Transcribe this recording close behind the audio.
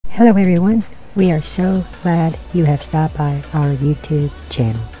Hello everyone, we are so glad you have stopped by our YouTube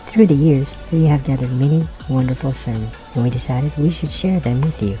channel. Through the years, we have gathered many wonderful sermons, and we decided we should share them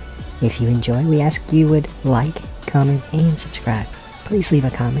with you. If you enjoy, we ask you would like, comment, and subscribe. Please leave a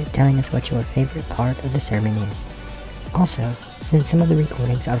comment telling us what your favorite part of the sermon is. Also, since some of the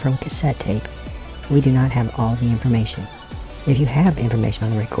recordings are from cassette tape, we do not have all the information. If you have information on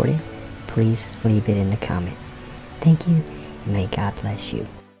the recording, please leave it in the comment. Thank you, and may God bless you.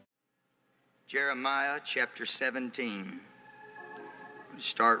 Jeremiah chapter 17. We'll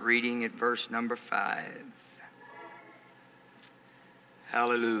start reading at verse number 5.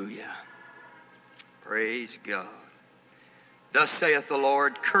 Hallelujah. Praise God. Thus saith the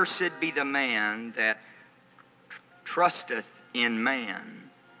Lord, Cursed be the man that trusteth in man,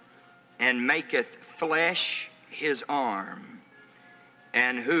 and maketh flesh his arm,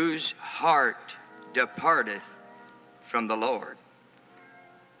 and whose heart departeth from the Lord.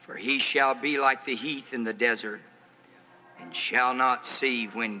 For he shall be like the heath in the desert, and shall not see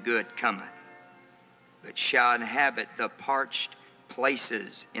when good cometh, but shall inhabit the parched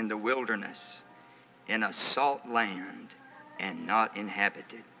places in the wilderness, in a salt land, and not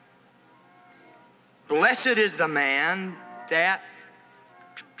inhabited. Blessed is the man that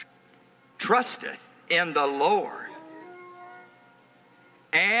trusteth in the Lord,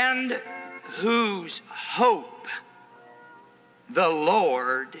 and whose hope the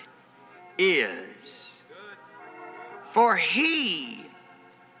Lord is. For he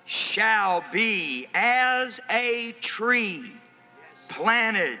shall be as a tree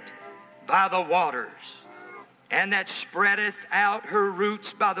planted by the waters, and that spreadeth out her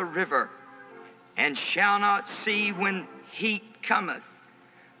roots by the river, and shall not see when heat cometh,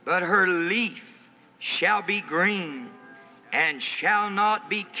 but her leaf shall be green, and shall not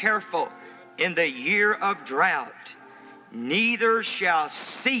be careful in the year of drought, neither shall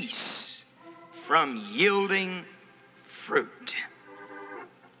cease from yielding fruit.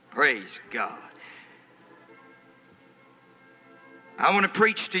 Praise God. I want to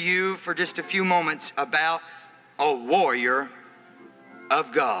preach to you for just a few moments about a warrior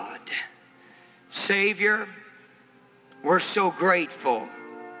of God. Savior, we're so grateful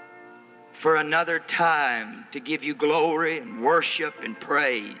for another time to give you glory and worship and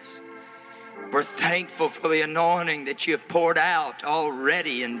praise. We're thankful for the anointing that you have poured out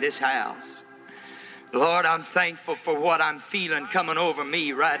already in this house. Lord, I'm thankful for what I'm feeling coming over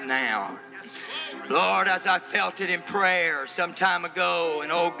me right now. Lord, as I felt it in prayer some time ago,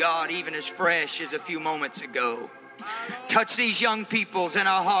 and oh God, even as fresh as a few moments ago, touch these young peoples in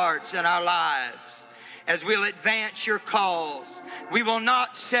our hearts and our lives as we'll advance your cause. We will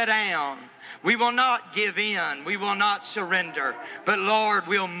not sit down. We will not give in. We will not surrender. But Lord,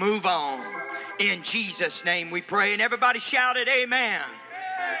 we'll move on. In Jesus' name we pray. And everybody shouted, amen.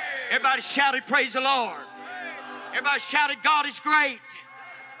 Everybody shouted, praise the Lord. Everybody shouted, God is great.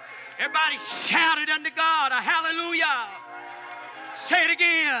 Everybody shouted unto God, a hallelujah. Say it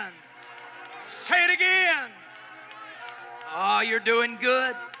again. Say it again. Oh, you're doing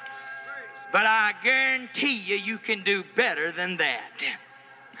good. But I guarantee you, you can do better than that.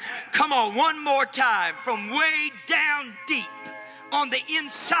 Come on, one more time from way down deep on the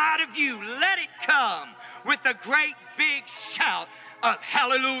inside of you. Let it come with a great big shout of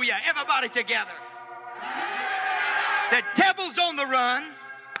hallelujah. Everybody together. The devil's on the run.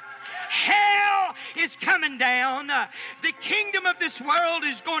 Hell is coming down. The kingdom of this world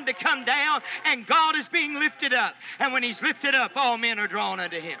is going to come down, and God is being lifted up. And when he's lifted up, all men are drawn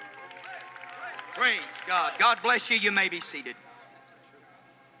unto him. Praise God. God bless you. You may be seated.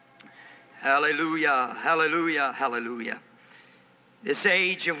 Hallelujah, hallelujah, hallelujah. This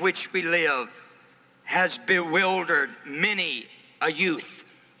age in which we live has bewildered many a youth.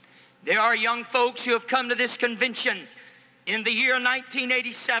 There are young folks who have come to this convention in the year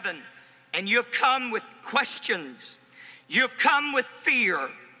 1987, and you have come with questions. You have come with fear.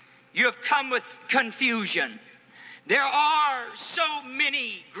 You have come with confusion. There are so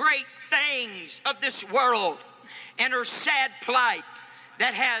many great things of this world and her sad plight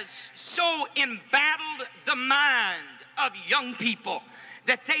that has so embattled the mind of young people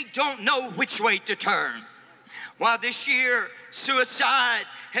that they don't know which way to turn. While this year, suicide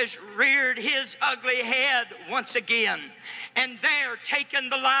has reared his ugly head once again, and they're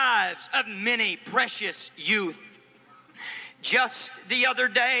taking the lives of many precious youth. Just the other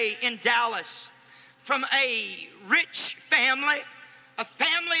day in Dallas, from a rich family, a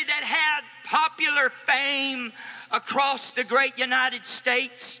family that had popular fame across the great United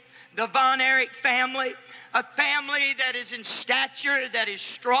States, the Von Erich family, a family that is in stature, that is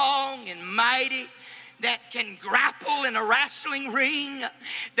strong and mighty, that can grapple in a wrestling ring.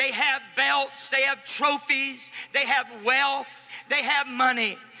 They have belts, they have trophies, they have wealth, they have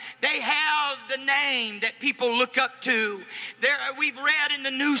money. They have the name that people look up to. We've read in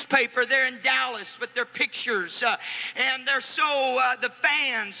the newspaper, they're in Dallas with their pictures. And they're so, the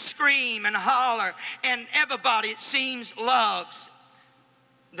fans scream and holler. And everybody, it seems, loves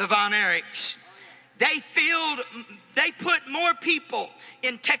the Von Erichs. They put more people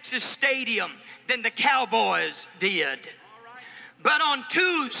in Texas Stadium than the Cowboys did. But on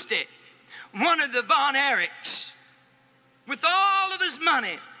Tuesday, one of the Von Erichs, with all of his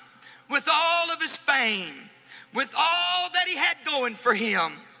money, with all of his fame, with all that he had going for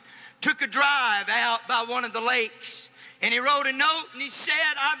him, took a drive out by one of the lakes. And he wrote a note and he said,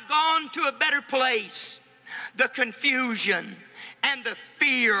 I've gone to a better place. The confusion and the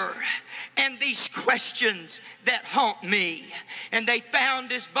fear and these questions that haunt me. And they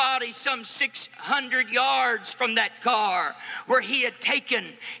found his body some 600 yards from that car where he had taken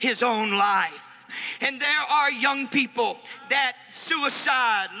his own life. And there are young people that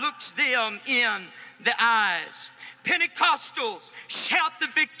suicide looks them in the eyes. Pentecostals shout the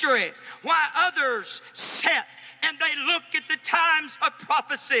victory, while others sit and they look at the times of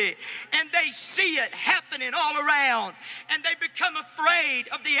prophecy and they see it happening all around, and they become afraid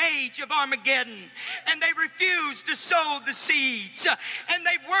of the age of Armageddon, and they refuse to sow the seeds, and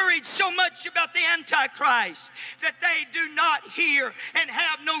they've worried so much about the Antichrist that they do not hear and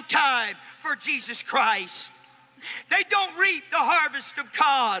have no time for Jesus Christ. They don't reap the harvest of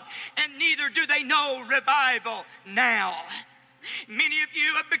God, and neither do they know revival now. Many of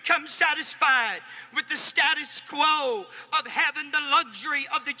you have become satisfied with the status quo of having the luxury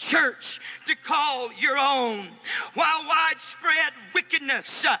of the church to call your own, while widespread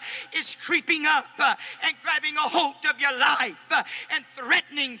wickedness is creeping up and grabbing a hold of your life and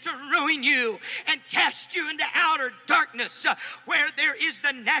threatening to ruin you and cast you into outer darkness where there is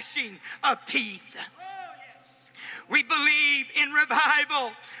the gnashing of teeth. We believe in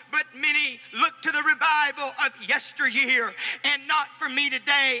revival, but many look to the revival of yesteryear, and not for me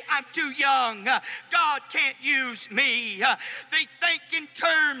today. I'm too young. God can't use me. They think in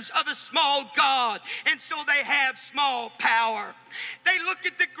terms of a small God, and so they have small power. They look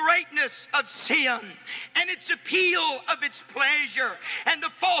at the greatness of sin and its appeal of its pleasure, and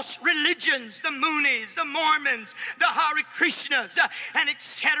the false religions, the Moonies, the Mormons, the Hare Krishnas, and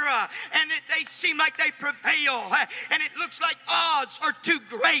etc. And they seem like they prevail, and it looks like odds are too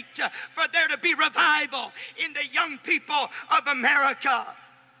great for there to be revival in the young people of America.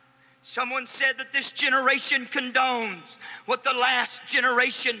 Someone said that this generation condones what the last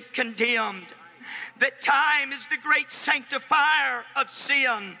generation condemned. That time is the great sanctifier of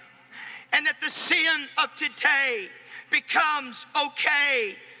sin, and that the sin of today becomes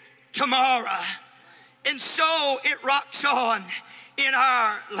okay tomorrow. And so it rocks on in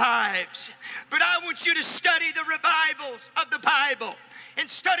our lives. But I want you to study the revivals of the Bible and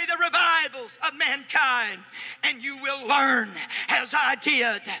study the revivals of mankind, and you will learn, as I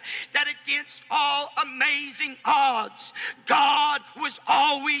did, that against all amazing odds, God was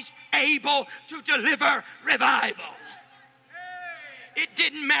always able to deliver revival. It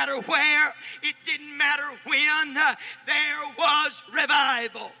didn't matter where, it didn't matter when, there was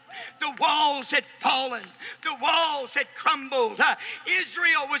revival. The walls had fallen. The walls had crumbled.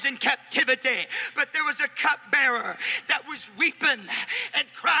 Israel was in captivity, but there was a cupbearer that was weeping and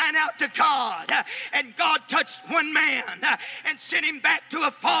crying out to God. And God touched one man and sent him back to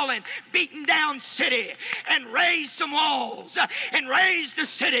a fallen, beaten down city and raised some walls and raised the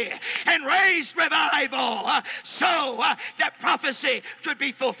city and raised revival so that prophecy could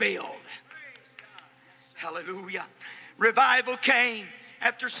be fulfilled. Hallelujah. Revival came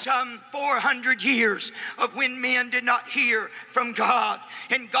after some 400 years of when men did not hear from God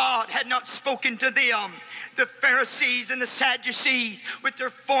and God had not spoken to them. The Pharisees and the Sadducees, with their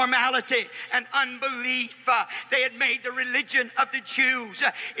formality and unbelief, they had made the religion of the Jews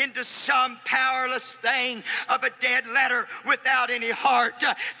into some powerless thing of a dead letter without any heart.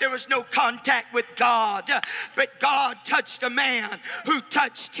 There was no contact with God, but God touched a man who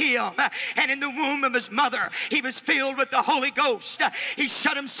touched him, and in the womb of his mother he was filled with the Holy Ghost. He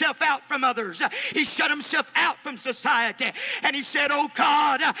shut himself out from others. He shut himself out from society, and he said, oh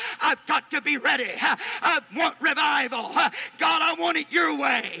God, I've got to be ready. I want revival. God, I want it your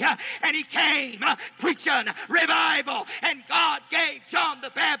way. And he came preaching revival, and God gave John the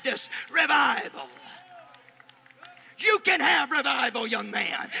Baptist revival. You can have revival, young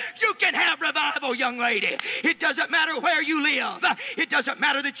man. You can have revival, young lady. It doesn't matter where you live. It doesn't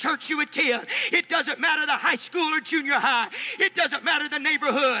matter the church you attend. It doesn't matter the high school or junior high. It doesn't matter the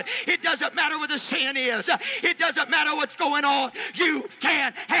neighborhood. It doesn't matter where the sin is. It doesn't matter what's going on. You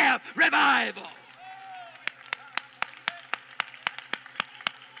can have revival.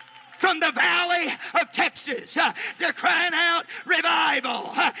 From the valley of Texas, they're crying out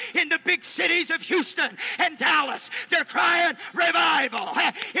revival. In the big cities of Houston and Dallas, they're crying revival.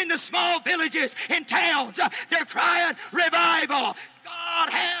 In the small villages and towns, they're crying revival. God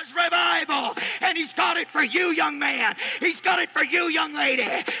has revival, and He's got it for you, young man. He's got it for you, young lady.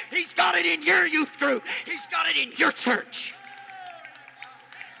 He's got it in your youth group. He's got it in your church.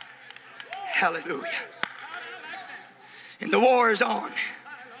 Hallelujah. And the war is on.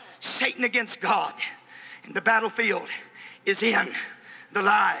 Satan against God. And the battlefield is in the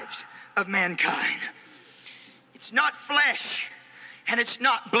lives of mankind. It's not flesh and it's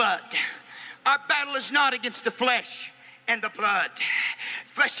not blood. Our battle is not against the flesh and the blood.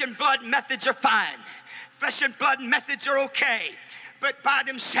 Flesh and blood methods are fine. Flesh and blood methods are okay. But by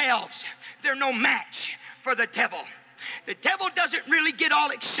themselves, they're no match for the devil. The devil doesn't really get all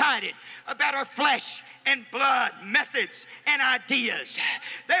excited about our flesh and blood methods and ideas.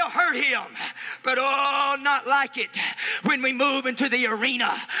 They'll hurt him, but oh, not like it when we move into the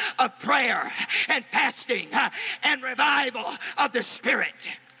arena of prayer and fasting and revival of the Spirit.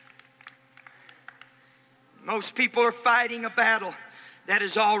 Most people are fighting a battle that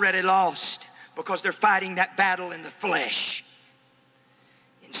is already lost because they're fighting that battle in the flesh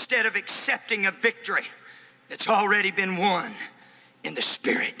instead of accepting a victory that's already been won in the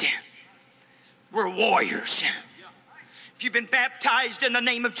Spirit. We're warriors. If you've been baptized in the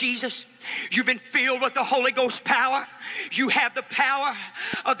name of Jesus, you've been filled with the Holy Ghost power, you have the power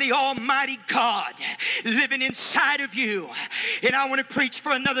of the Almighty God living inside of you. And I want to preach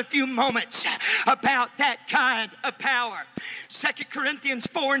for another few moments about that kind of power. 2 Corinthians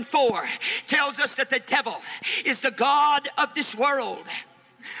 4:4 tells us that the devil is the god of this world.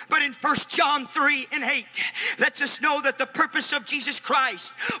 But in 1 John 3:8 lets us know that the purpose of Jesus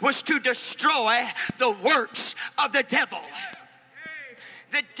Christ was to destroy the works of the devil.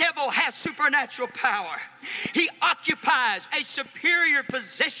 The devil has supernatural power. He occupies a superior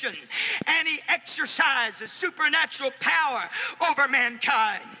position and he exercises supernatural power over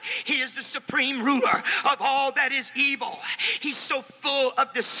mankind. He is the supreme ruler of all that is evil. He's so full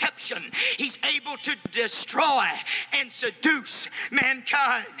of deception. He's able to destroy and seduce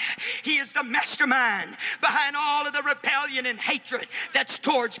mankind. He is the mastermind behind all of the rebellion and hatred that's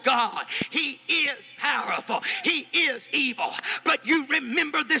towards God. He is powerful. He is evil. But you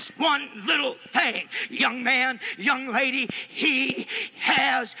remember this one little thing. Young man, young lady, he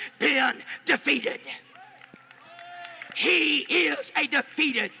has been defeated. He is a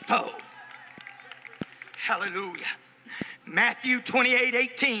defeated foe. Hallelujah. Matthew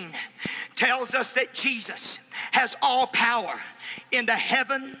 28:18 tells us that Jesus has all power in the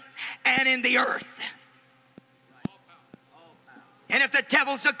heaven and in the earth. And if the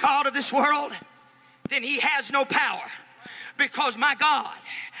devil's the god of this world, then he has no power, because my God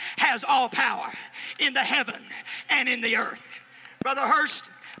has all power in the heaven and in the earth. Brother Hurst,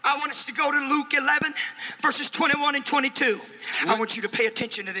 I want us to go to Luke 11, verses 21 and 22. I want you to pay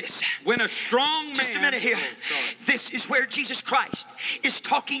attention to this. When a strong man... Just a minute here. This is where Jesus Christ is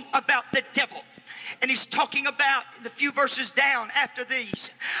talking about the devil. And he's talking about the few verses down after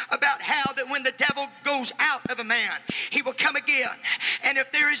these, about how that when the devil goes out of a man, he will come again. And if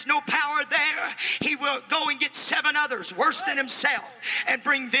there is no power there, he will go and get 7 others worse than himself and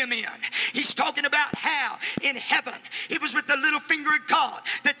bring them in. He's talking about how in heaven, it was with the little finger of God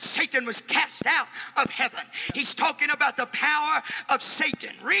that Satan was cast out of heaven. He's talking about the power of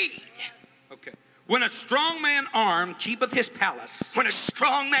Satan. Read. Okay. When a strong man armed keepeth his palace. When a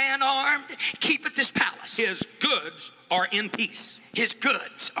strong man armed keepeth his palace. His goods are in peace. His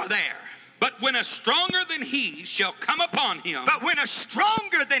goods are there. But when a stronger than he shall come upon him. But when a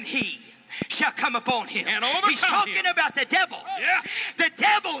stronger than he shall come upon him. And overcome He's talking him. about the devil. Yeah. The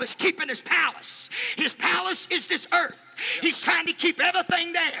devil is keeping his palace. His palace is this earth. He's trying to keep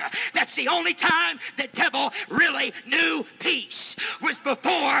everything there. That's the only time the devil really knew peace, was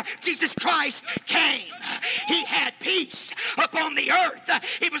before Jesus Christ came. He had peace upon the earth.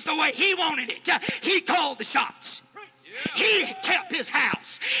 It was the way he wanted it. He called the shots. He kept his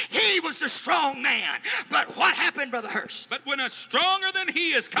house. He was the strong man. But what happened, Brother Hurst? But when a stronger than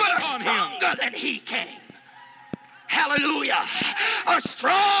he is come upon him. Stronger than he came. Hallelujah. A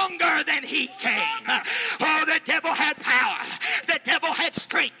stronger than he came. Oh, the devil had power. The devil had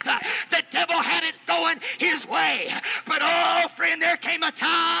strength. The devil had it going his way. But oh, friend, there came a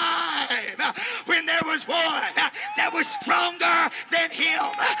time when there was one that was stronger than him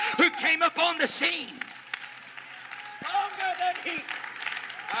who came upon the scene. Stronger than he.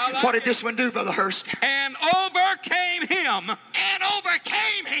 What did this one do, Brother Hurst? And overcame him. And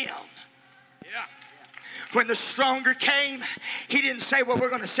overcame him. Yeah. When the stronger came, he didn't say, well, we're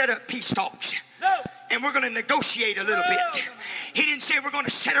going to set up peace talks. No. And we're going to negotiate a little bit. He didn't say we're going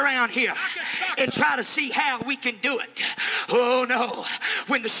to sit around here and try to see how we can do it. Oh, no.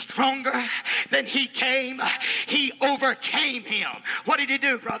 When the stronger than he came, he overcame him. What did he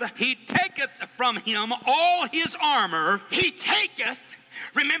do, brother? He taketh from him all his armor. He taketh.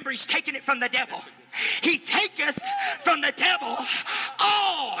 Remember, he's taking it from the devil. He taketh from the devil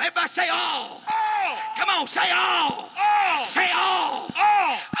all. Everybody say all. All. Come on, say all. All. Say all.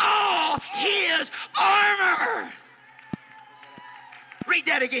 All. All his armor. Read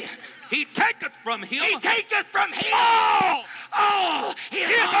that again. He taketh from him. He taketh from him all his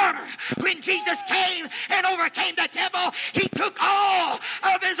armor. When Jesus came and overcame the devil, he took all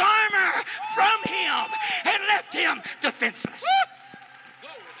of his armor from him and left him defenseless.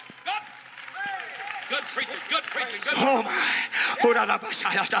 Good preaching, good preaching, good preaching. Oh my.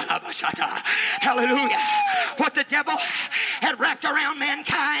 Hallelujah. What the devil had wrapped around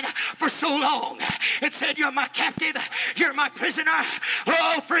mankind for so long. It said, you're my captive. You're my prisoner.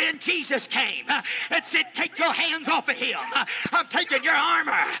 Oh, friend, Jesus came. It said, take your hands off of him. I'm taking your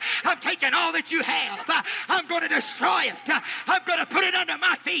armor. I'm taking all that you have. I'm going to destroy it. I'm going to put it under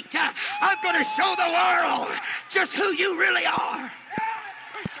my feet. I'm going to show the world just who you really are.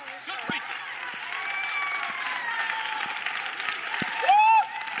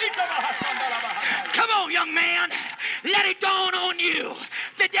 Come on, young man. Let it dawn on you.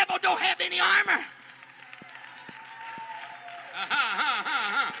 The devil don't have any armor.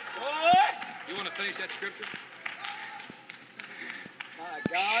 You want to finish that scripture?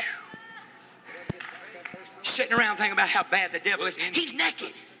 My God. Sitting around thinking about how bad the devil is. He's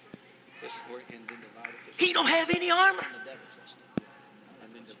naked. He don't have any armor.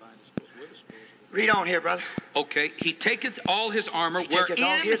 Read on here, brother. Okay, he taketh all his armor taketh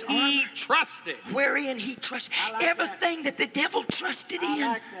all his wherein he armor. trusted. Wherein he trusted. like Everything that the devil trusted in,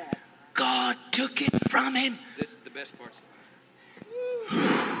 like that. God took it from him. This is the best part.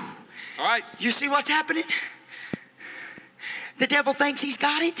 All right. You see what's happening? The devil thinks he's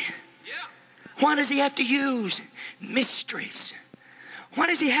got it. Yeah. Why does he have to use mysteries? Why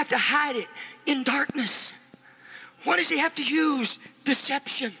does he have to hide it in darkness? Why does he have to use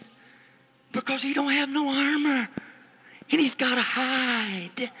deception? Because he don't have no armor. And he's got to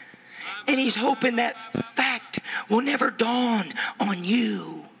hide. And he's hoping that fact will never dawn on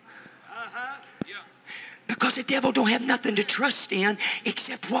you. Yeah. Because the devil don't have nothing to trust in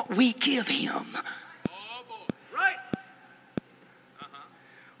except what we give him. Oh, boy. Right.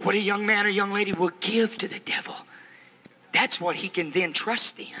 What a young man or young lady will give to the devil, that's what he can then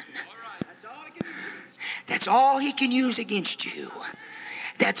trust in. That's all he can use against you.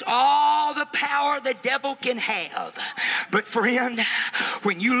 That's all the power the devil can have. But friend,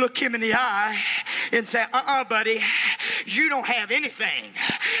 when you look him in the eye and say, buddy, you don't have anything.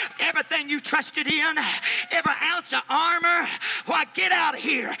 Everything you trusted in, every ounce of armor, why, get out of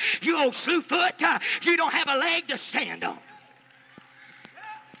here. You old slewfoot, you don't have a leg to stand on.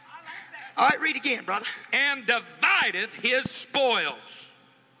 All right, read again, brother. And divideth his spoils.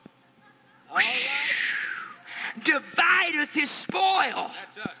 All right. Divideth his spoil.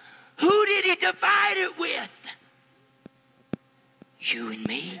 That's us. Who did he divide it with? You and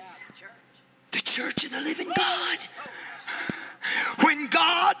me. Yeah, The church of the living God. When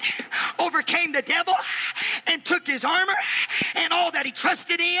God overcame the devil and took his armor and all that he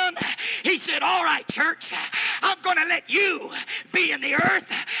trusted in, he said, all right, church, I'm going to let you be in the earth.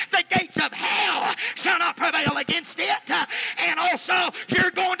 The gates of hell shall not prevail against it. And also,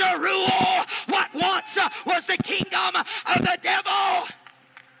 you're going to rule what once was the kingdom of the devil.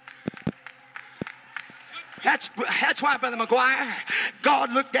 That's why, Brother McGuire,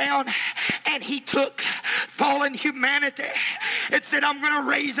 God looked down and he took fallen humanity and said, I'm going to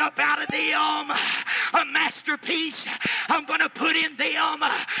raise up out of them a masterpiece. I'm going to put in them,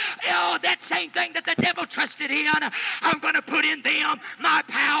 that same thing that the devil trusted in. I'm going to put in them my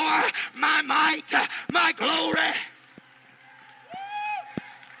power, my might, my glory.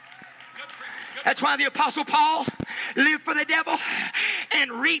 That's why the Apostle Paul lived for the devil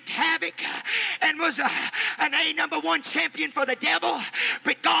and wreaked havoc and was an #1 champion for the devil.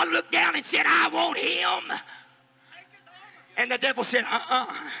 But God looked down and said, I want him. And the devil said,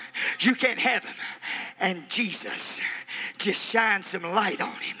 you can't have him. And Jesus just shined some light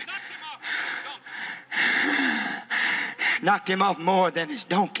on him. Knocked him off more than his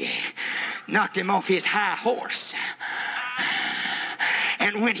donkey. Knocked him off his high horse.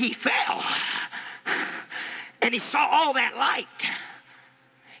 And when he fell, and he saw all that light,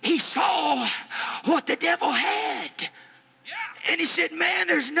 he saw what the devil had. And he said, man,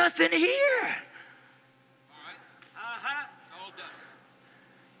 there's nothing here.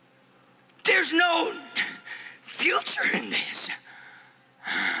 There's no future in this.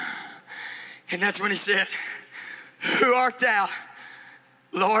 And that's when he said, who art thou,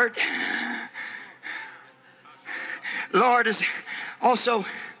 Lord? Lord is also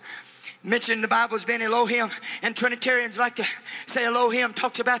mentioned in the Bible as being Elohim, and Trinitarians like to say Elohim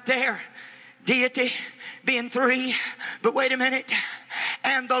talks about their deity being three. But wait a minute.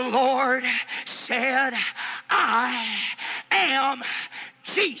 And the Lord said, I am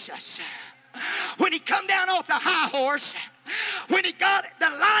Jesus. When he come down off the high horse, when he got the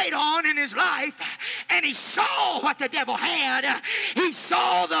light on in his life, and he saw what the devil had, he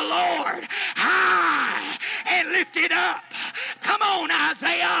saw the Lord high and lifted up. Come on,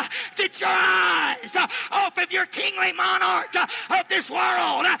 Isaiah, get your eyes off of your kingly monarch of this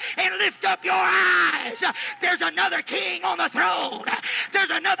world and lift up your eyes. There's another king on the throne.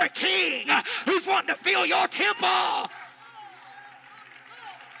 There's another king who's wanting to fill your temple.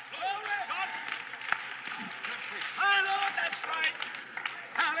 That's right.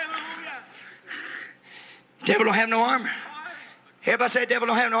 Hallelujah. Devil don't have no armor. Everybody say devil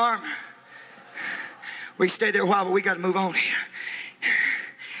don't have no armor. We stay there a while, but we got to move on here.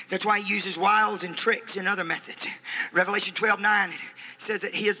 That's why he uses wiles and tricks and other methods. Revelation 12:9 says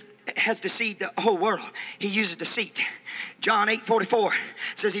that he has deceived the whole world. He uses deceit. John 8:44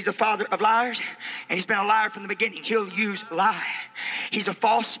 says he's the father of liars, and he's been a liar from the beginning. He'll use lie. He's a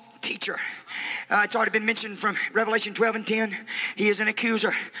false teacher. It's already been mentioned from Revelation 12:10. He is an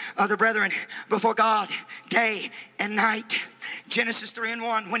accuser of the brethren before God day and night. Genesis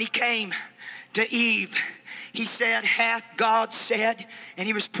 3:1, when he came to Eve, he said, hath God said? And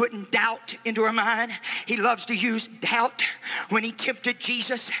he was putting doubt into her mind. He loves to use doubt. When he tempted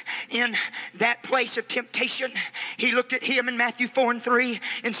Jesus in that place of temptation, he looked at him in Matthew 4:3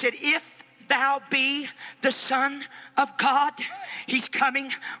 and said, if thou be the Son of God. He's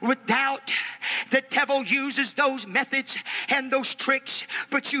coming with doubt. The devil uses those methods and those tricks,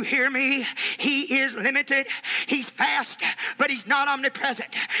 but you hear me, he is limited. He's fast, but he's not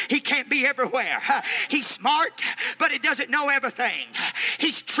omnipresent. He can't be everywhere. He's smart, but he doesn't know everything.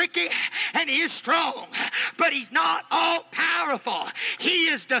 He's tricky and he is strong, but he's not all powerful. He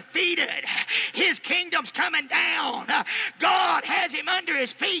is defeated. His kingdom's coming down. God has him under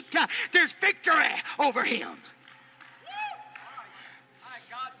his feet. There's victory over him.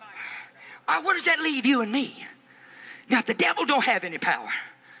 Where does that leave you and me? Now, if the devil don't have any power,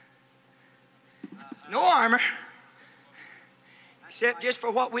 no armor, except just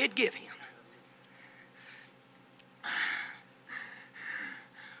for what we'd give him,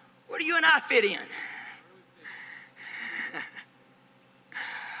 where do you and I fit in?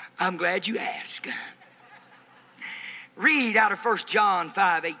 I'm glad you asked. Read out of 1 John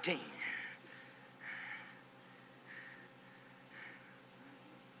 5:18.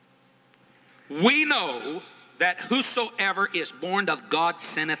 We know that whosoever is born of God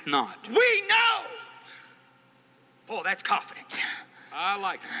sinneth not. We know. Boy, that's confidence. I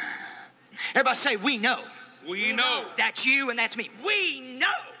like it. Everybody say, we know. We know. That's you and that's me. We know.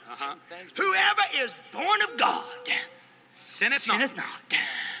 Uh-huh. Whoever is born of God Sinneth not. sinneth not.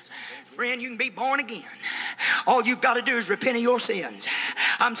 Friend, you can be born again. All you've got to do is repent of your sins.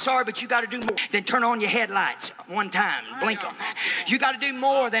 I'm sorry, but you got to do more than turn on your headlights one time, blink them. You got to do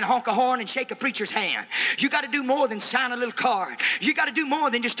more than honk a horn and shake a preacher's hand. You got to do more than sign a little card. You got to do more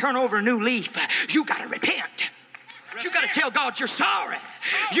than just turn over a new leaf. You got to repent. You got to tell God you're sorry.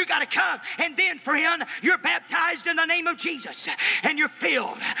 You got to come. And then, friend, you're baptized in the name of Jesus. And you're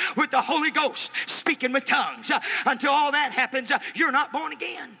filled with the Holy Ghost, speaking with tongues. Until all that happens, you're not born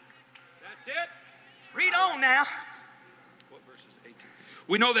again. That's it. Read on now. What verse is 18?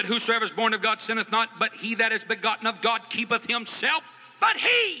 We know that whosoever is born of God sinneth not, but he that is begotten of God keepeth himself. But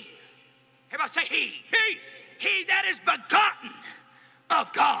he, everybody say he. He that is begotten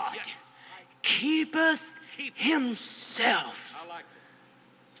of God keepeth himself. I like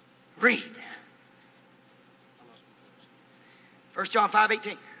that. Read. 1 John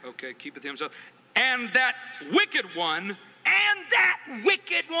 5:18. Okay, keepeth himself. And that wicked one. And that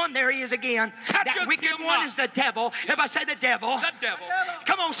wicked one, there he is again. That Toucheth wicked him one not. is the devil. Everybody say the devil. The devil.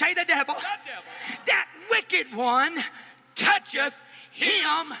 Come on, say the devil. The devil. That wicked one toucheth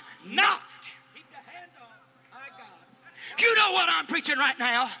him not. You know what I'm preaching right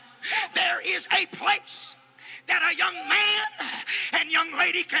now? There is a place that a young man and young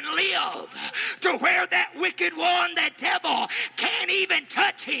lady can live to where that wicked one, that devil, can't even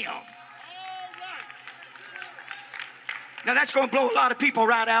touch him. Now that's going to blow a lot of people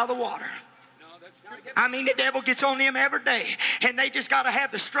right out of the water. I mean, the devil gets on them every day, and they just got to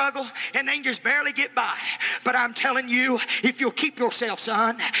have the struggle, and they can just barely get by. But I'm telling you, if you'll keep yourself,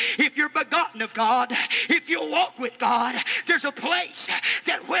 son, if you're begotten of God, if you'll walk with God, there's a place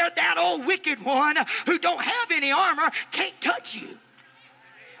that where that old wicked one who don't have any armor can't touch you.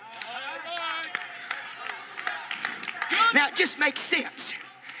 Now, it just makes sense.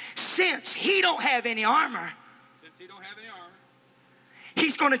 Since he don't have any armor,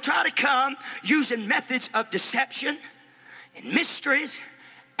 he's going to try to come using methods of deception and mysteries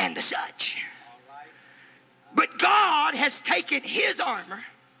and the such. But God has taken his armor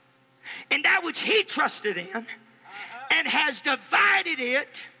and that which he trusted in and has divided it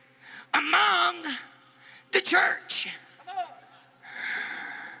among the church.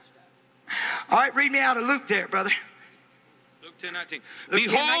 All right, read me out of Luke there, brother. Luke 10:19. Luke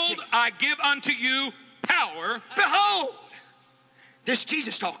Behold, 10:19. I give unto you power. Behold, this is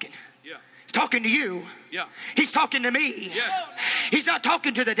Jesus talking. Yeah. He's talking to you. Yeah. He's talking to me. Yes. He's not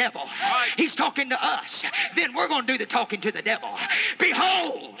talking to the devil. Right. He's talking to us. Then we're going to do the talking to the devil.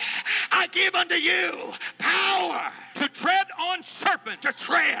 Behold, I give unto you power To tread on serpents. to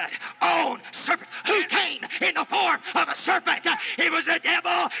tread on serpents. Who came in the form of a serpent? It was the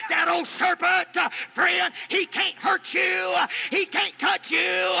devil, that old serpent. Friend, he can't hurt you. He can't touch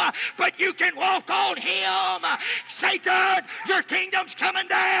you. But you can walk on him. Satan, your kingdom's coming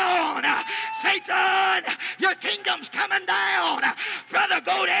down. Satan, your kingdom's coming down. Brother,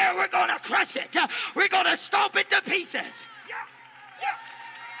 go there. We're going to crush it. We're going to stomp it to pieces.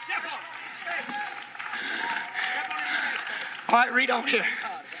 All right, read on here.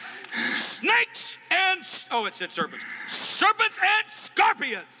 Snakes and, it said serpents. Serpents and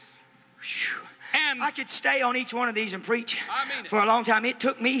scorpions. And I could stay on each one of these and preach I mean it. for a long time. It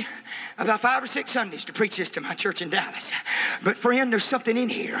took me about 5 or 6 Sundays to preach this to my church in Dallas. But friend, there's something in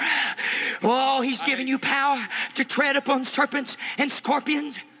here. Oh, he's giving you power to tread upon serpents and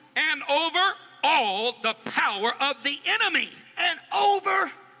scorpions. and over all the power of the enemy. And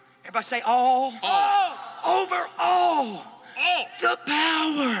over, everybody say all. All. Over all All. the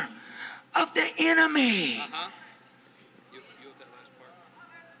power of the enemy. Uh-huh. You with that last part?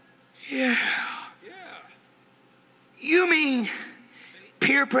 Yeah. Yeah. You mean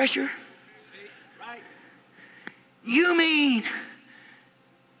peer pressure? Right. You mean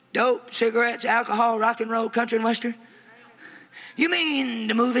dope, cigarettes, alcohol, rock and roll, country and western? You mean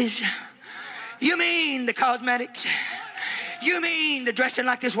the movies? You mean the cosmetics? You mean the dressing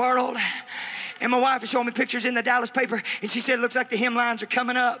like this world? And my wife was showing me pictures in the Dallas paper, and she said, it looks like the hemlines are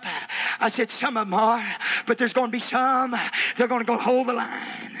coming up. I said, some of them are, but there's going to be some. They're going to go hold the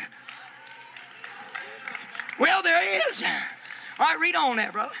line. Well, there is. All right, read on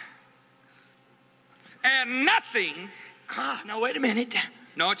that, brother. And nothing. No, wait a minute.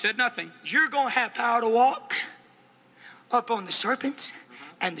 No, it said nothing. You're going to have power to walk up on the serpents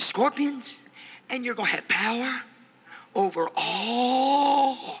and the scorpions, and you're going to have power over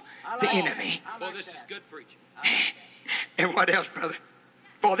all the enemy. Well, this is good preaching. And what else, brother?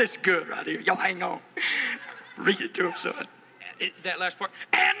 Boy, this is good right here. Y'all hang on. Read it to him, son. That last part.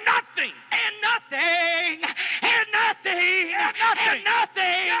 And nothing, and nothing, and nothing, and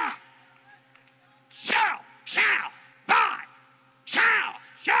nothing shall,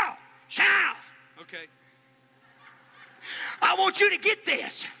 Okay. I want you to get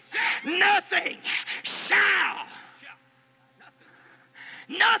this. Nothing shall.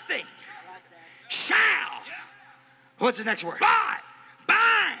 Nothing shall. What's the next word? Bind.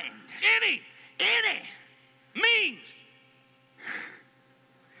 Any Means.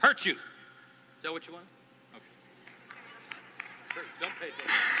 Hurt you. Is that what you want? Okay. Great. Don't pay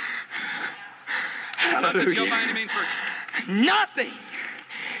attention. Nothing shall by any means hurt you. Nothing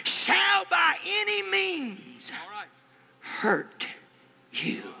shall by any means All right. hurt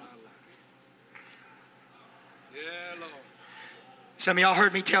you. Yeah, Lord. Some of y'all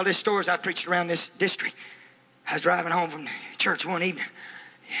heard me tell this story as I preached around this district. I was driving home from church one evening.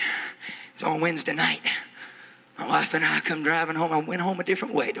 It was on Wednesday night. My wife and I come driving home. I went home a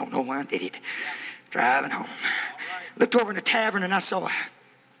different way. Don't know why I did it. Driving home. Looked over in the tavern and I saw a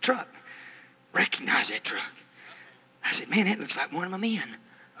truck. Recognized that truck. I said, man, that looks like one of my men.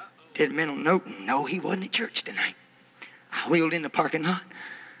 Did a mental note. No, he wasn't at church tonight. I wheeled in the parking lot.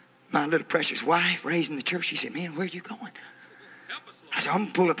 My little precious wife raised in the church. She said, man, where are you going? I said, I'm going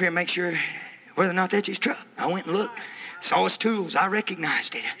to pull up here and make sure whether or not that's his truck. I went and looked, saw his tools. I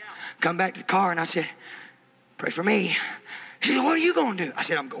recognized it. Come back to the car and I said, pray for me. She said, what are you going to do? I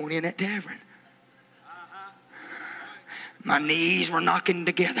said, I'm going in that tavern. My knees were knocking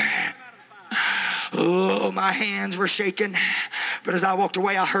together. Oh, my hands were shaking. But as I walked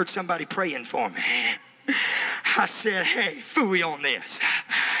away, I heard somebody praying for me. I said, hey, phooey on this.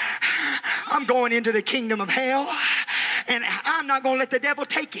 I'm going into the kingdom of hell, and I'm not going to let the devil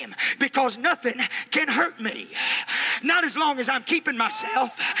take him, because nothing can hurt me. Not as long as I'm keeping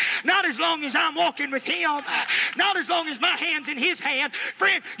myself. Not as long as I'm walking with him. Not as long as my hand's in his hand.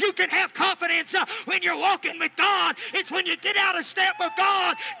 Friend, you can have confidence when you're walking with God. It's when you get out of step with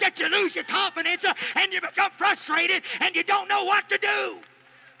God that you lose your confidence and you become frustrated and you don't know what to do.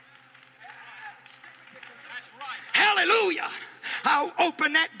 Hallelujah. I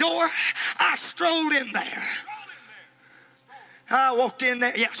opened that door. I strolled in there. I walked in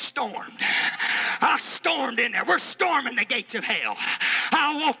there. Yeah, stormed. I stormed in there. We're storming the gates of hell.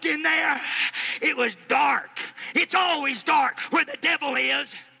 I walked in there. It was dark. It's always dark where the devil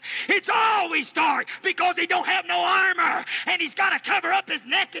is. It's always dark because he don't have no armor, and he's got to cover up his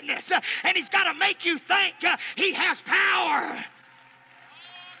nakedness, and he's got to make you think he has power.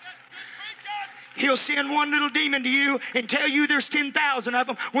 He'll send one little demon to you and tell you there's 10,000 of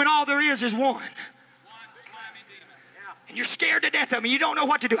them when all there is one. And you're scared to death of me. You don't know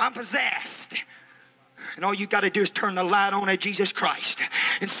what to do. I'm possessed. And all you got to do is turn the light on at Jesus Christ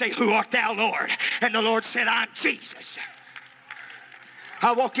and say, who art thou, Lord? And the Lord said, I'm Jesus.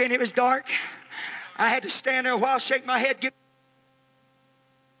 I walked in. It was dark. I had to stand there a while, shake my head, get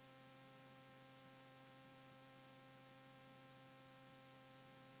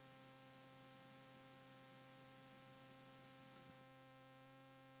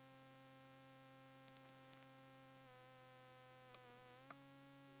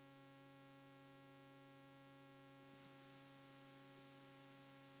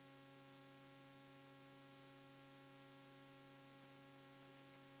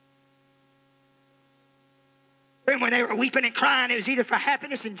And when they were weeping and crying, it was either for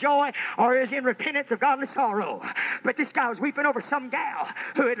happiness and joy or it was in repentance of godly sorrow. But this guy was weeping over some gal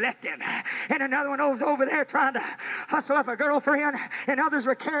who had left him. And another one was over there trying to hustle up a girlfriend. And others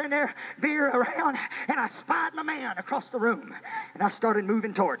were carrying their beer around. And I spied my man across the room. And I started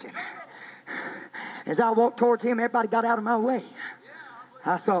moving towards him. As I walked towards him, everybody got out of my way.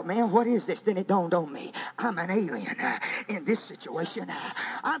 I thought, man, what is this? Then it dawned on me. I'm an alien in this situation.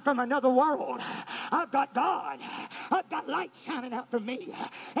 I'm from another world. I've got God. I've got light shining out from me.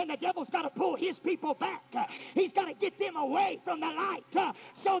 And the devil's got to pull his people back. He's got to get them away from the light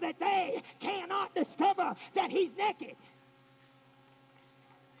so that they cannot discover that he's naked.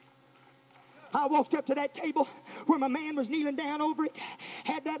 I walked up to that table where my man was kneeling down over it,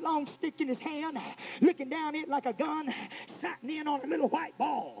 had that long stick in his hand, looking down it like a gun, sighting in on a little white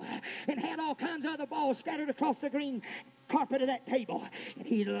ball, and had all kinds of other balls scattered across the green carpet of that table. And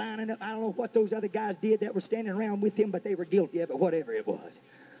he's lining up. I don't know what those other guys did that were standing around with him, but they were guilty of it, whatever it was.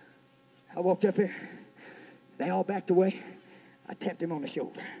 I walked up there. They all backed away. I tapped him on the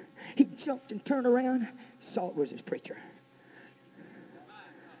shoulder. He jumped and turned around, saw it was his preacher.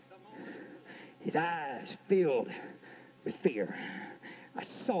 His eyes filled with fear. I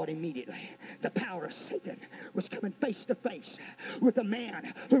saw it immediately. The power of Satan was coming face to face with a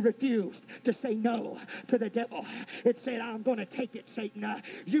man who refused to say no to the devil. It said, I'm going to take it, Satan.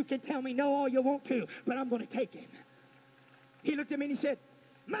 You can tell me no all you want to, but I'm going to take it. He looked at me and he said,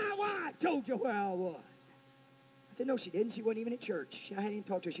 my wife told you where I was. I said, no, she didn't. She wasn't even at church. I hadn't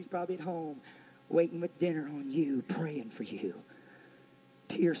talked to her. She's probably at home waiting with dinner on you, praying for you.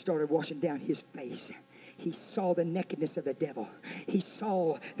 Tears started washing down his face. He saw the nakedness of the devil. He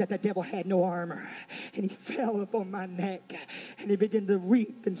saw that the devil had no armor. And he fell upon my neck. And he began to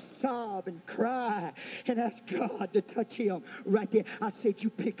weep and sob and cry and ask God to touch him right there. I said,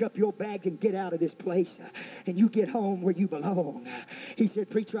 you pick up your bag and get out of this place. And you get home where you belong. He said,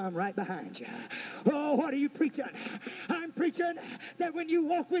 preacher, I'm right behind you. Oh, what are you preaching? I'm preaching that when you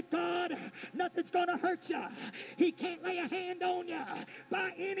walk with God, nothing's going to hurt you. He can't lay a hand on you by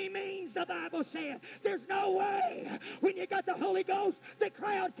any means, the Bible says. There's no way. When you got the Holy Ghost, the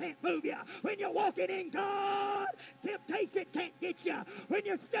crowd can't move you. When you're walking in God, temptation can't get you. When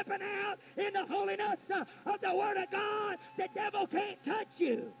you're stepping out in the holiness of the Word of God, the devil can't touch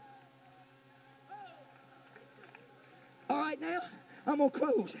you. All right, now, I'm going to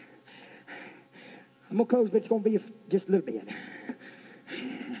close. I'm going to close, but it's going to be just a little bit.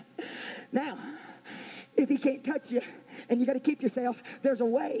 Now, if he can't touch you and you got to keep yourself, there's a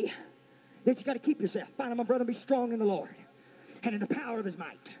way that you got to keep yourself. Finally, my brother, be strong in the Lord. and in the power of his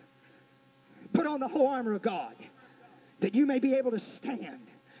might. Put on the whole armor of God, that you may be able to stand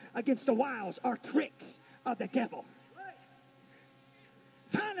against the wiles or tricks of the devil.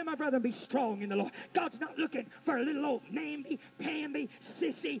 Finally, my brother, be strong in the Lord. God's not looking for a little old namby, pamby,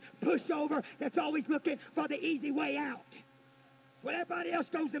 sissy, pushover that's always looking for the easy way out. When everybody else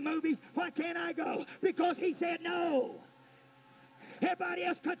goes to movies, why can't I go? Because he said no. Everybody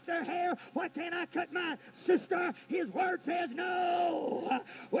else cuts their hair. Why can't I cut mine? Sister, his word says no.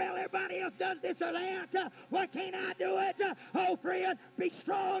 Well, everybody else does this or that. Why can't I do it? Oh, friend, be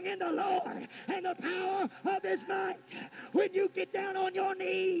strong in the Lord and the power of his might. When you get down on your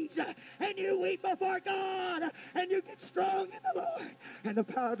knees and you weep before God and you get strong in the Lord and the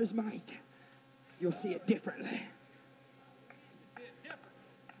power of his might, you'll see it differently.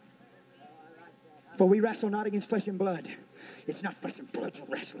 For we wrestle not against flesh and blood. It's not flesh and blood you're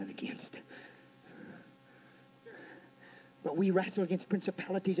wrestling against. But we wrestle against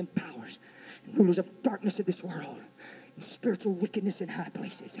principalities and powers, and rulers of darkness of this world, and spiritual wickedness in high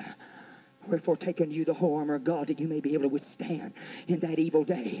places. Wherefore take unto you the whole armor of God, that you may be able to withstand in that evil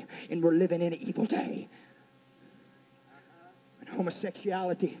day. And we're living in an evil day. And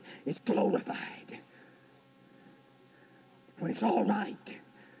homosexuality is glorified. When it's all right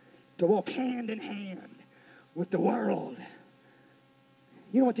to walk hand in hand with the world.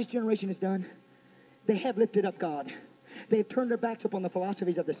 You know what this generation has done? They have lifted up God. They've turned their backs upon the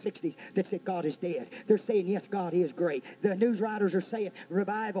philosophies of the 60s that said God is dead. They're saying, yes, God is great. The news writers are saying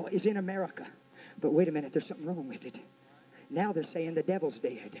revival is in America. But wait a minute, there's something wrong with it. Now they're saying the devil's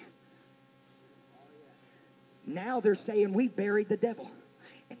dead. Now they're saying we buried the devil.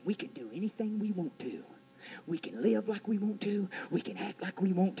 And we can do anything we want to. We can live like we want to. We can act like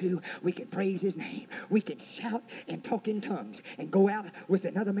we want to. We can praise his name. We can shout and talk in tongues and go out with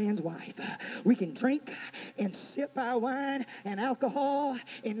another man's wife. We can drink and sip our wine and alcohol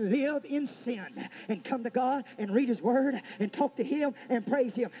and live in sin and come to God and read his word and talk to him and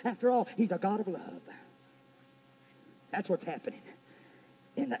praise him. After all, he's a God of love. That's what's happening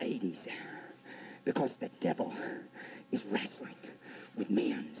in the 80s, because the devil is wrestling with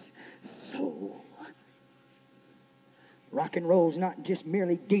men's soul. Rock and roll's not just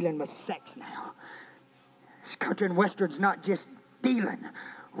merely dealing with sex now. This country and western's not just dealing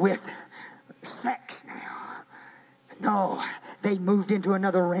with sex now. No, they moved into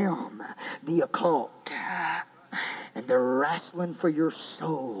another realm, the occult. And they're wrestling for your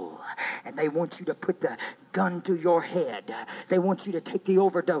soul. And they want you to put the gun to your head. They want you to take the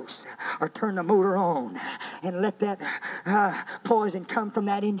overdose or turn the motor on and let that poison come from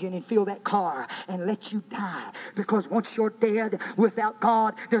that engine and fill that car and let you die. Because once you're dead without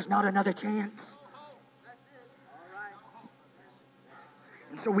God, there's not another chance.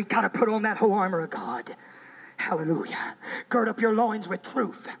 And so we got to put on that whole armor of God. Hallelujah. Gird up your loins with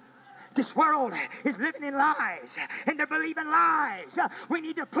truth. This world is living in lies, and they're believing lies. We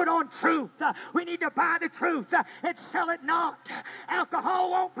need to put on truth. We need to buy the truth and sell it not.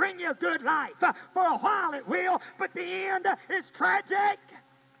 Alcohol won't bring you a good life. For a while it will, but the end is tragic.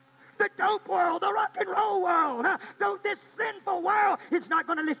 The dope world, the rock and roll world, this sinful world, it's not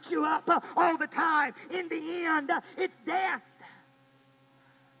going to lift you up all the time. In the end, it's death.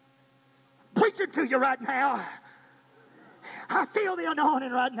 Preaching to you right now. I feel the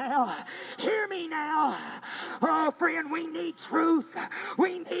anointing right now. Hear me now. Oh, friend, we need truth.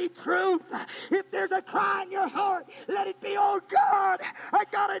 We need truth. If there's a cry in your heart, let it be, oh God, I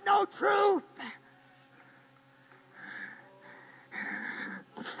gotta know truth.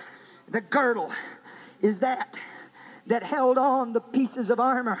 The girdle is that held on the pieces of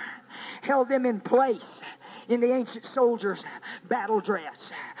armor, held them in place in the ancient soldier's battle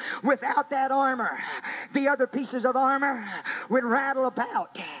dress. Without that armor, the other pieces of armor would rattle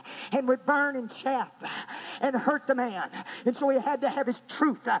about and would burn and chaff and hurt the man. And so he had to have his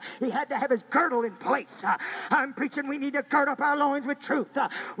truth. He had to have his girdle in place. I'm preaching we need to gird up our loins with truth.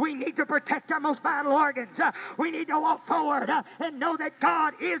 We need to protect our most vital organs. We need to walk forward and know that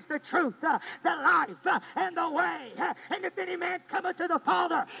God is the truth, the life, and the way. And if any man cometh to the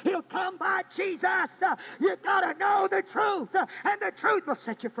Father, he'll come by Jesus. You got to know the truth, and the truth will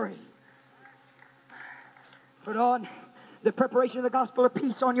set you free. Put on the preparation of the gospel of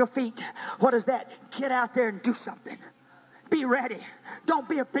peace on your feet. What is that? Get out there and do something. Be ready. Don't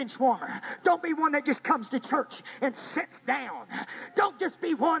be a bench warmer. Don't be one that just comes to church and sits down. Don't just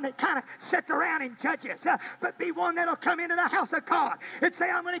be one that kind of sits around and judges, but be one that'll come into the house of God and say,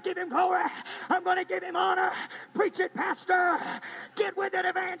 I'm going to give him glory. I'm going to give him honor. Preach it, pastor. Get with it,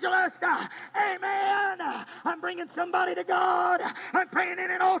 evangelist. Amen. I'm bringing somebody to God. I'm praying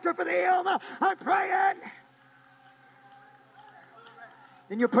in an altar for them. I'm praying.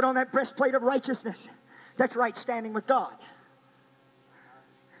 Then you put on that breastplate of righteousness. That's right standing with God.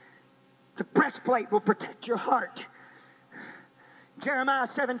 The breastplate will protect your heart. Jeremiah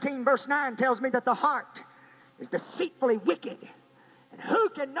 17 verse 9 tells me that the heart is deceitfully wicked. And who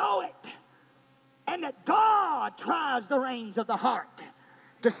can know it? And that God tries the reins of the heart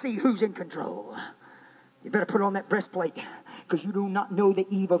to see who's in control. You better put on that breastplate, because you do not know the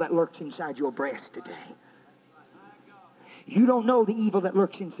evil that lurks inside your breast today. You don't know the evil that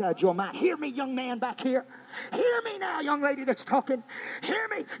lurks inside your mind. Hear me, young man back here. Hear me now, young lady that's talking. Hear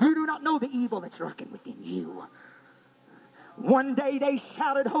me. You do not know the evil that's lurking within you. One day they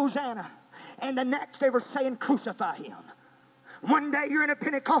shouted Hosanna, and the next they were saying crucify him. One day you're in a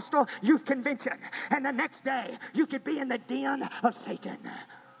Pentecostal youth convention, and the next day you could be in the den of Satan.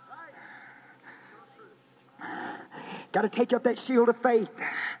 Got to take up that shield of faith.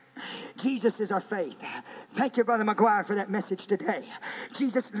 Jesus is our faith. Thank you, Brother McGuire, for that message today.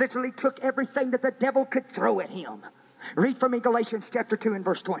 Jesus literally took everything that the devil could throw at him. Read for me Galatians chapter 2 and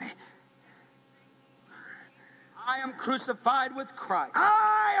verse 20. I am crucified with Christ.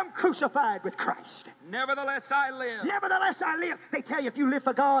 I am crucified with Christ. Nevertheless I live. Nevertheless I live. They tell you if you live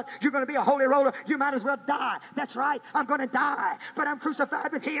for God, you're going to be a holy roller. You might as well die. That's right. I'm going to die. But I'm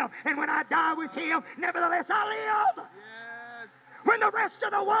crucified with Him. And when I die with Him, nevertheless I live. Yes. When the rest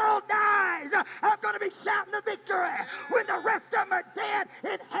of the world dies, I'm going to be shouting the victory. When the rest of them are dead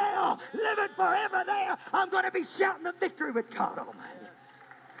in hell, living forever there, I'm going to be shouting the victory with God Almighty.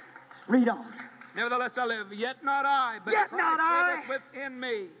 Read on. Nevertheless I live, yet not I, but Yet Christ not I. liveth within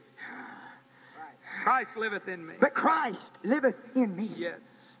me. Christ liveth in me. But Christ liveth in me. Yes.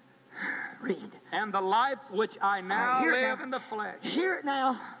 Read. And the life which I now Hear it live now. in the flesh. Hear it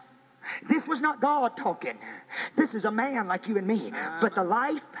now. This was not God talking. This is a man like you and me. But the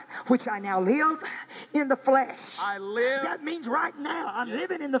life which I now live in the flesh. I live That means right now I'm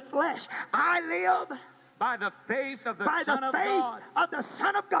living in the flesh. I live by the faith of the by Son the of faith God, of the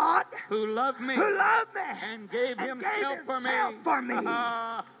Son of God who loved me, who loved me and gave himself for me. for me.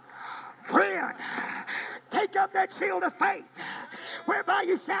 Friend, take up that shield of faith, whereby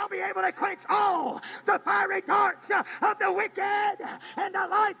you shall be able to quench all the fiery darts of the wicked. And the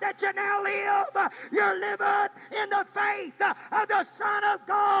life that you now live, you're living in the faith of the Son of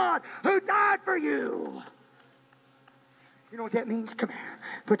God who died for you. You know what that means? Come here.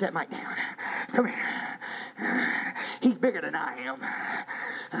 Put that mic down. Come here. He's bigger than I am.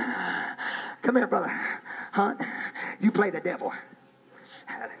 Come here, brother. Hunt, you play the devil.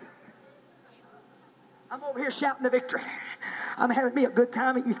 I'm over here shouting the victory. I'm having me a good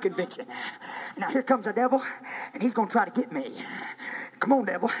time at youth convention. Now here comes the devil, and he's going to try to get me. Come on,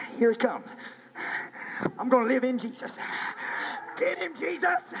 devil. Here he comes. I'm going to live in Jesus. Get him,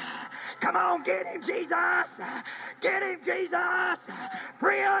 Jesus. Come on, get him, Jesus. Get him, Jesus.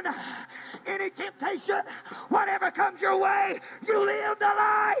 Friend, any temptation, whatever comes your way, you live the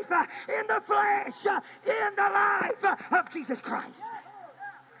life in the flesh, in the life of Jesus Christ.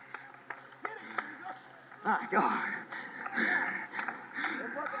 My God.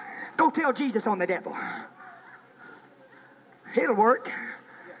 Go tell Jesus on the devil. It'll work.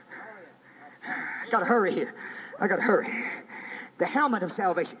 I gotta hurry here. I gotta hurry. The helmet of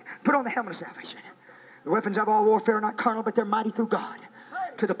salvation. Put on the helmet of salvation. The weapons of all warfare are not carnal, but they're mighty through God,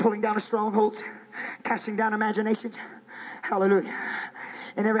 to the pulling down of strongholds, casting down imaginations. Hallelujah.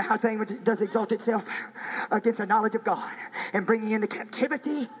 And every high thing which does exalt itself against the knowledge of God, and bringing into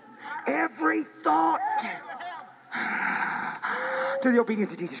captivity every thought to the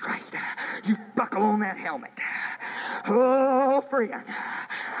obedience of Jesus Christ. You buckle on that helmet. Oh, friend.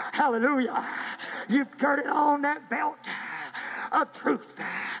 Hallelujah. You've girded on that belt of truth.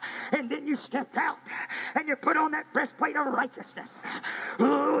 And then you stepped out and you put on that breastplate of righteousness.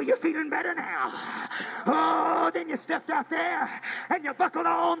 Oh, you're feeling better now. Oh, then you stepped out there and you buckled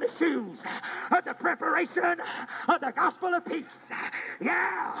on the shoes of the preparation of the gospel of peace.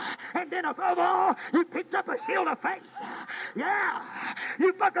 Yeah. And then above all, you picked up a shield of faith. Yeah.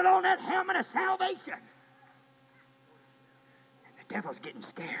 You buckled on that helmet of salvation. And the devil's getting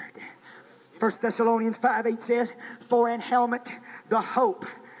scared. 1 Thessalonians 5:8 says, for an helmet, the hope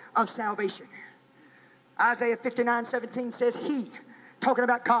of salvation. Isaiah 59:17 says, he, talking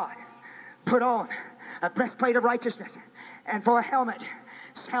about God, put on a breastplate of righteousness, and for a helmet,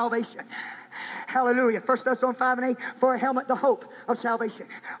 salvation. Hallelujah. 1 Thessalonians 5:8, for a helmet, the hope of salvation.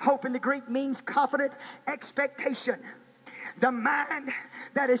 Hope in the Greek means confident expectation. The mind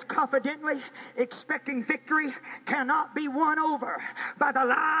that is confidently expecting victory cannot be won over by the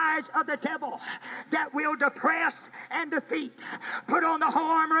lies of the devil that will depress and defeat. Put on the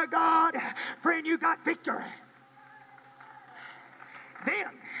whole armor of God. Friend, you got victory. Then,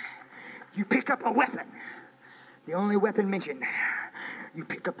 You pick up a weapon. The only weapon mentioned there. You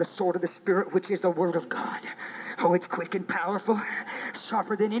pick up the sword of the Spirit, which is the Word of God. Oh, it's quick and powerful,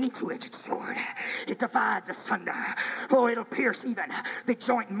 sharper than any two-edged sword. It divides asunder. Oh, it'll pierce even the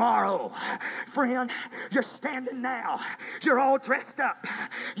joint and marrow. Friend, you're standing now. You're all dressed up.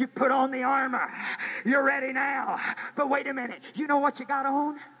 You put on the armor. You're ready now. But wait a minute. You know what you got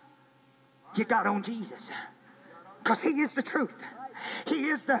on? You got on Jesus. Because He is the truth. He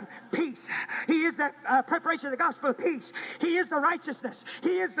is the peace. He is the preparation of the gospel of peace. He is the righteousness.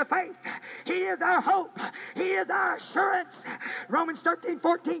 He is the faith. He is our hope. He is our assurance. Romans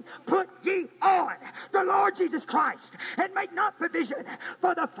 13:14, put ye on the Lord Jesus Christ and make not provision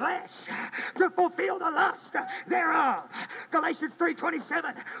for the flesh to fulfill the lust thereof. Galatians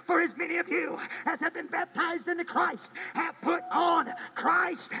 3:27, for as many of you as have been baptized into Christ have put on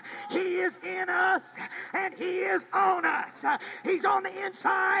Christ. He is in us and He is on us. He's on the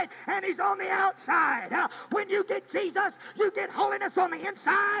inside and He's on the outside. When you get Jesus, you get holiness on the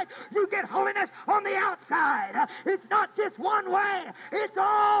inside, you get holiness on the outside. It's not just one way, it's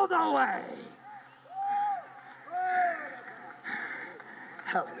all the way.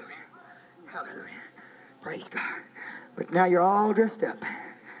 Hallelujah. Hallelujah. Praise God. But now you're all dressed up.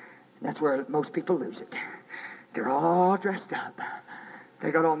 That's where most people lose it. They're all dressed up.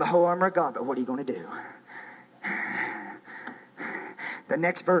 They got on the whole armor of God, but what are you going to do? The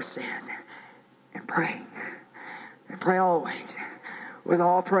next verse says, and pray always with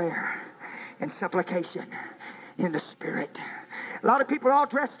all prayer and supplication in the Spirit. A lot of people are all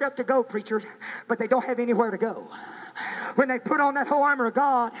dressed up to go, preachers, but they don't have anywhere to go. When they put on that whole armor of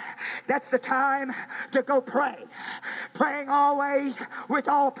God, that's the time to go pray. Praying always with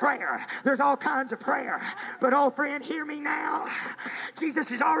all prayer. There's all kinds of prayer. But oh friend, hear me now. Jesus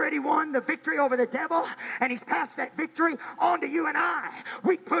has already won the victory over the devil, and He's passed that victory on to you and I.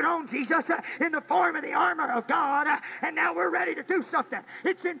 We put on Jesus in the form of the armor of God, and now we're ready to do something.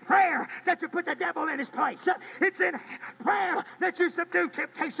 It's in prayer that you put the devil in his place. It's in prayer that you subdue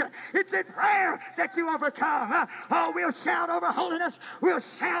temptation. It's in prayer that you overcome. Oh, we'll shout over holiness. We'll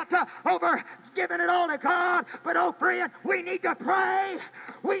shout over giving it all to God. But oh friend, we need to pray.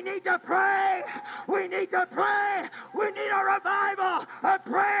 We need to pray. We need to pray. We need a revival of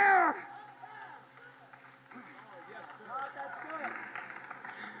prayer.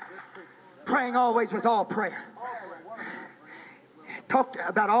 Praying always with all prayer. Talked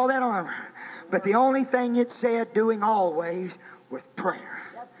about all that armor. But the only thing it said, doing always with prayer.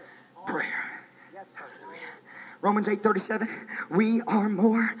 Prayer. Romans 8:37, we are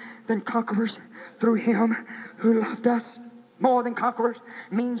more than conquerors through Him who loved us. More than conquerors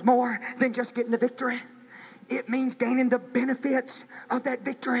means more than just getting the victory. It means gaining the benefits of that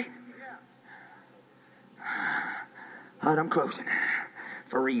victory. All right, I'm closing.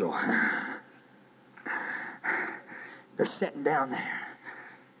 For real. They're sitting down there.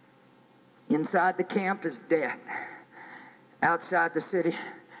 Inside the camp is death. Outside the city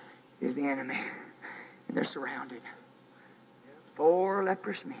is the enemy. And they're surrounded. 4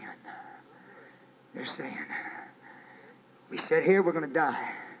 leprous men. They're saying, we sit here, we're going to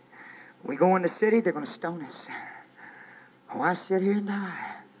die. We go in the city, they're going to stone us. Why sit here and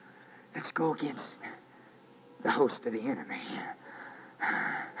die? Let's go against the host of the enemy.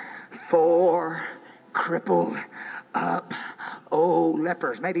 4 crippled up old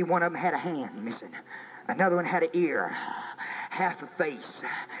lepers. Maybe one of them had a hand missing. Another one had an ear. Half a face.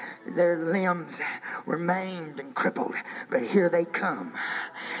 Their limbs were maimed and crippled. But here they come.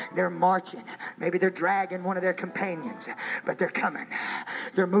 They're marching. Maybe they're dragging one of their companions. But they're coming.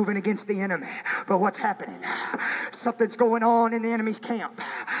 They're moving against the enemy. But what's happening? Something's going on in the enemy's camp.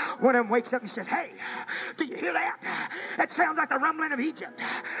 One of them wakes up and says, hey, do you hear that? That sounds like the rumbling of Egypt.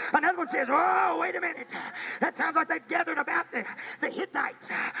 Another one says, oh, wait a minute. That sounds like they've gathered about the Hittites.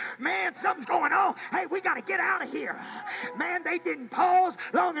 Man, something's going on. Hey, we got to get out of here. Man, they didn't pause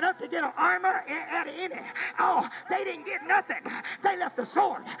long enough to get an armor out of any. Oh, they didn't get nothing. They left the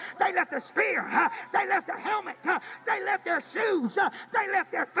sword. They left the spear. They left the helmet. They left their shoes. They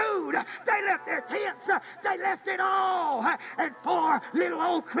left their food. They left their tents. They left it all. And 4 little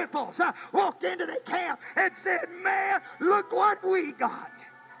old cripples walked into the camp and said, man, look what we got.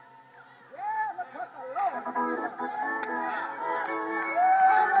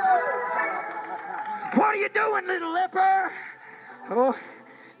 What are you doing, little leper? Oh,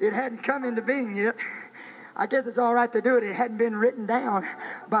 it hadn't come into being yet. I guess it's all right to do it. It hadn't been written down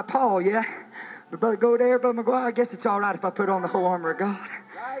by Paul yet. But Brother Godare, Brother McGuire, I guess it's all right if I put on the whole armor of God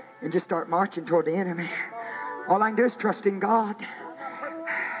and just start marching toward the enemy. All I can do is trust in God.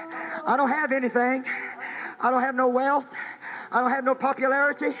 I don't have anything. I don't have no wealth. I don't have no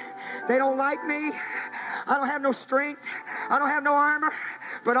popularity. They don't like me. I don't have no strength. I don't have no armor.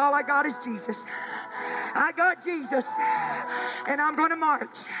 But all I got is Jesus. I got Jesus. And I'm going to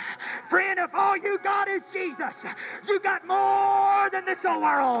march. Friend, if all you got is Jesus, you got more than this old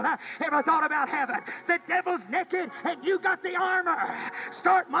world ever thought about having. The devil's naked and you got the armor.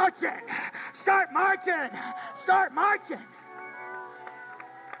 Start marching. Start marching. Start marching.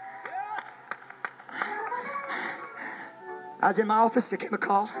 I was in my office. There came a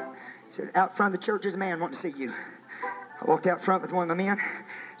call. Said, out front of the church, there's a man wanting to see you. I walked out front with one of my men.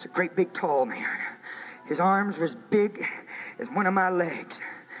 It's a great big tall man. His arms were as big as one of my legs.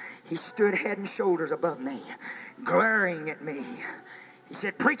 He stood head and shoulders above me, glaring at me. He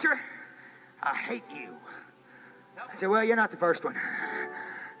said, "Preacher, I hate you." I said, "Well, you're not the first one."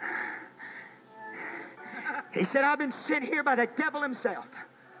 He said, "I've been sent here by the devil himself.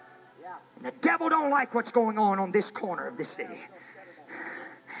 And the devil don't like what's going on this corner of this city.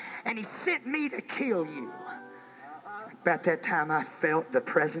 And he sent me to kill you." About that time, I felt the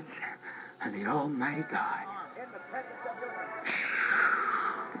presence of the Almighty God.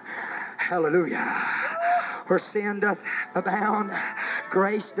 Hallelujah. Where sin doth abound,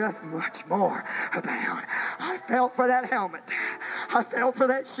 grace doth much more abound. I felt for that helmet. I felt for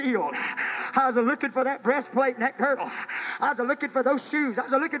that shield. I was looking for that breastplate and that girdle. I was looking for those shoes. I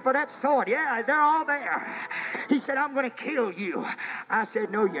was looking for that sword. Yeah, they're all there. He said, "I'm going to kill you." I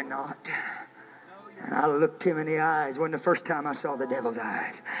said, "No, you're not." And I looked him in the eyes. It wasn't the first time I saw the devil's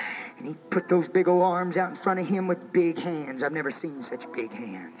eyes. And he put those big old arms out in front of him with big hands. I've never seen such big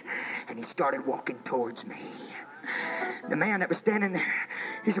hands. And he started walking towards me. The man that was standing there,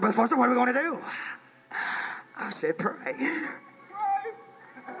 he said, "Brother Foster, what are we going to do?" I said, "Pray."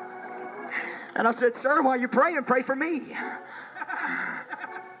 And I said, "Sir, while you're praying, pray for me."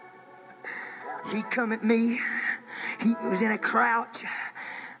 He come at me. He was in a crouch.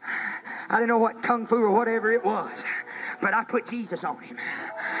 I didn't know what kung fu or whatever it was, but I put Jesus on him.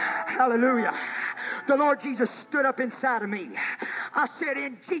 Hallelujah. The Lord Jesus stood up inside of me. I said,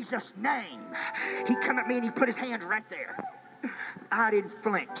 "In Jesus' name." He come at me and he put his hands right there. I didn't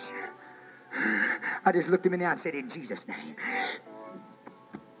flinch. I just looked him in the eye and said, "In Jesus' name."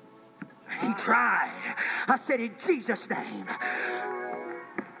 He tried. I said, "In Jesus' name."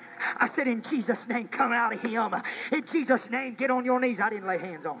 I said, "In Jesus' name, come out of him. In Jesus' name, get on your knees." I didn't lay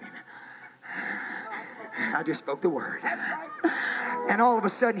hands on him. I just spoke the word. And all of a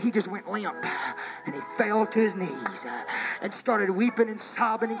sudden, he just went limp. And he fell to his knees and started weeping and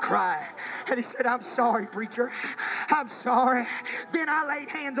sobbing and crying. And he said, "I'm sorry, preacher. I'm sorry." Then I laid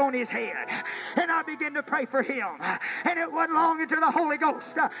hands on his head. And I began to pray for him. And it wasn't long until the Holy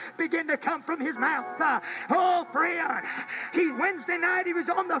Ghost began to come from his mouth. Oh, friend. Wednesday night, he was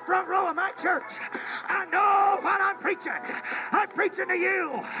on the front row of my church. I know what I'm preaching. I'm preaching to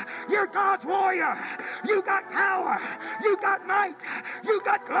you. You're God's warrior. You got power. You got might. You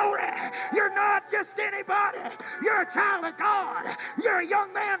got glory. You're not just anybody. You're a child of God. You're a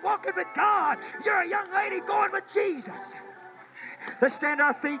young man walking with God. You're a young lady going with Jesus. Let's stand to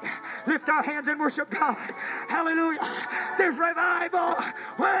our feet, lift our hands and worship God. Hallelujah. There's revival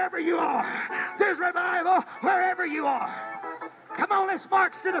wherever you are. There's revival wherever you are. Come on, let's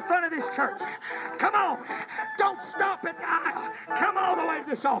march to the front of this church. Come on. Don't stop at the aisle. Come all the way to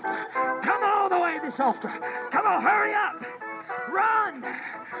this altar. Come all the way to this altar. Come on, hurry up. Run.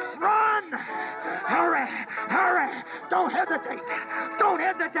 Run. Hurry. Hurry. Don't hesitate. Don't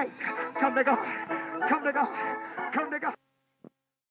hesitate. Come to God. Come to God. Come to God.